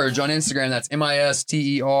 Large on Instagram. That's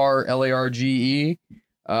MISTERLARGE.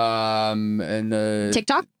 And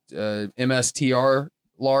TikTok? MSTR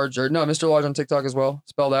Large, or no, Mr. Large on TikTok as well,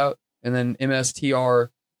 spelled out. And then MSTR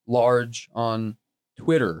Large on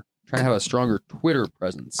Twitter. Trying to have a stronger Twitter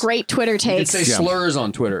presence. Great Twitter You can takes. say slurs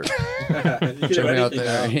on Twitter. Check me out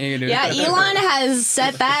there. You can do Yeah, that. Elon has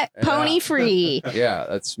set that pony free. Yeah,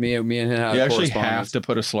 that's me and him have You actually correspondence. have to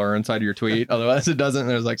put a slur inside your tweet, otherwise it doesn't.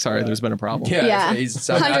 There's like, sorry, there's been a problem. Yeah. he's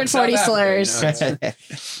South 140 South Africa, slurs. you know,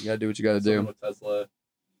 you gotta do what you gotta do. Tesla,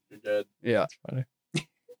 you're good. Yeah.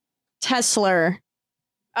 Tesla.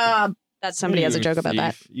 That somebody has a You joke about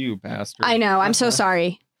that. thief, You bastard. I know. I'm so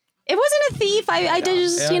sorry. It wasn't a thief. I did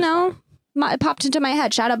just, Yeah. it popped into my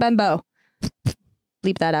head. Shout out Benbow.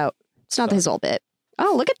 Bleep that out. It's not his whole bit.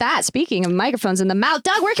 Oh, look at that. Speaking of microphones in the mouth.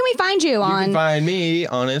 Doug, where can we find you You on? can find me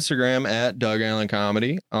on Instagram at Doug Allen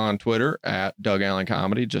Comedy, on Twitter at Doug Allen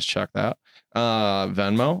Comedy. Just check that.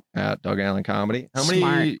 Venmo at Doug Allen Comedy. How many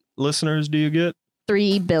Smart. listeners do you get?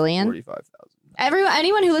 3 billion. 45,000.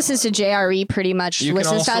 Anyone who listens to JRE pretty much You can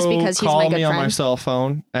listens to us also because he's call my good me on my friend. cell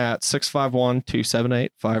phone at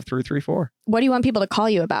 651-278-5334 What do you want people to call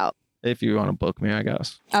you about? if you want to book me, I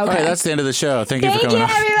guess. Okay. All right, that's the end of the show. Thank you for Thank coming you, on.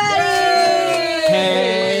 everybody.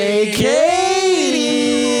 Hey,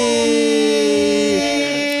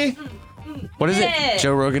 Katie. What is Yeah. it?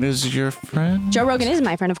 Joe Rogan is your friend? Joe Rogan is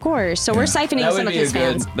my friend, of course. So we're siphoning some of his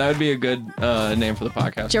fans. That would be a good name for the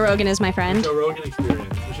podcast. Joe Rogan is my friend. Joe Rogan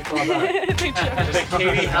Experience. We should call that. Katie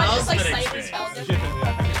Katie Just like slightly spelled different.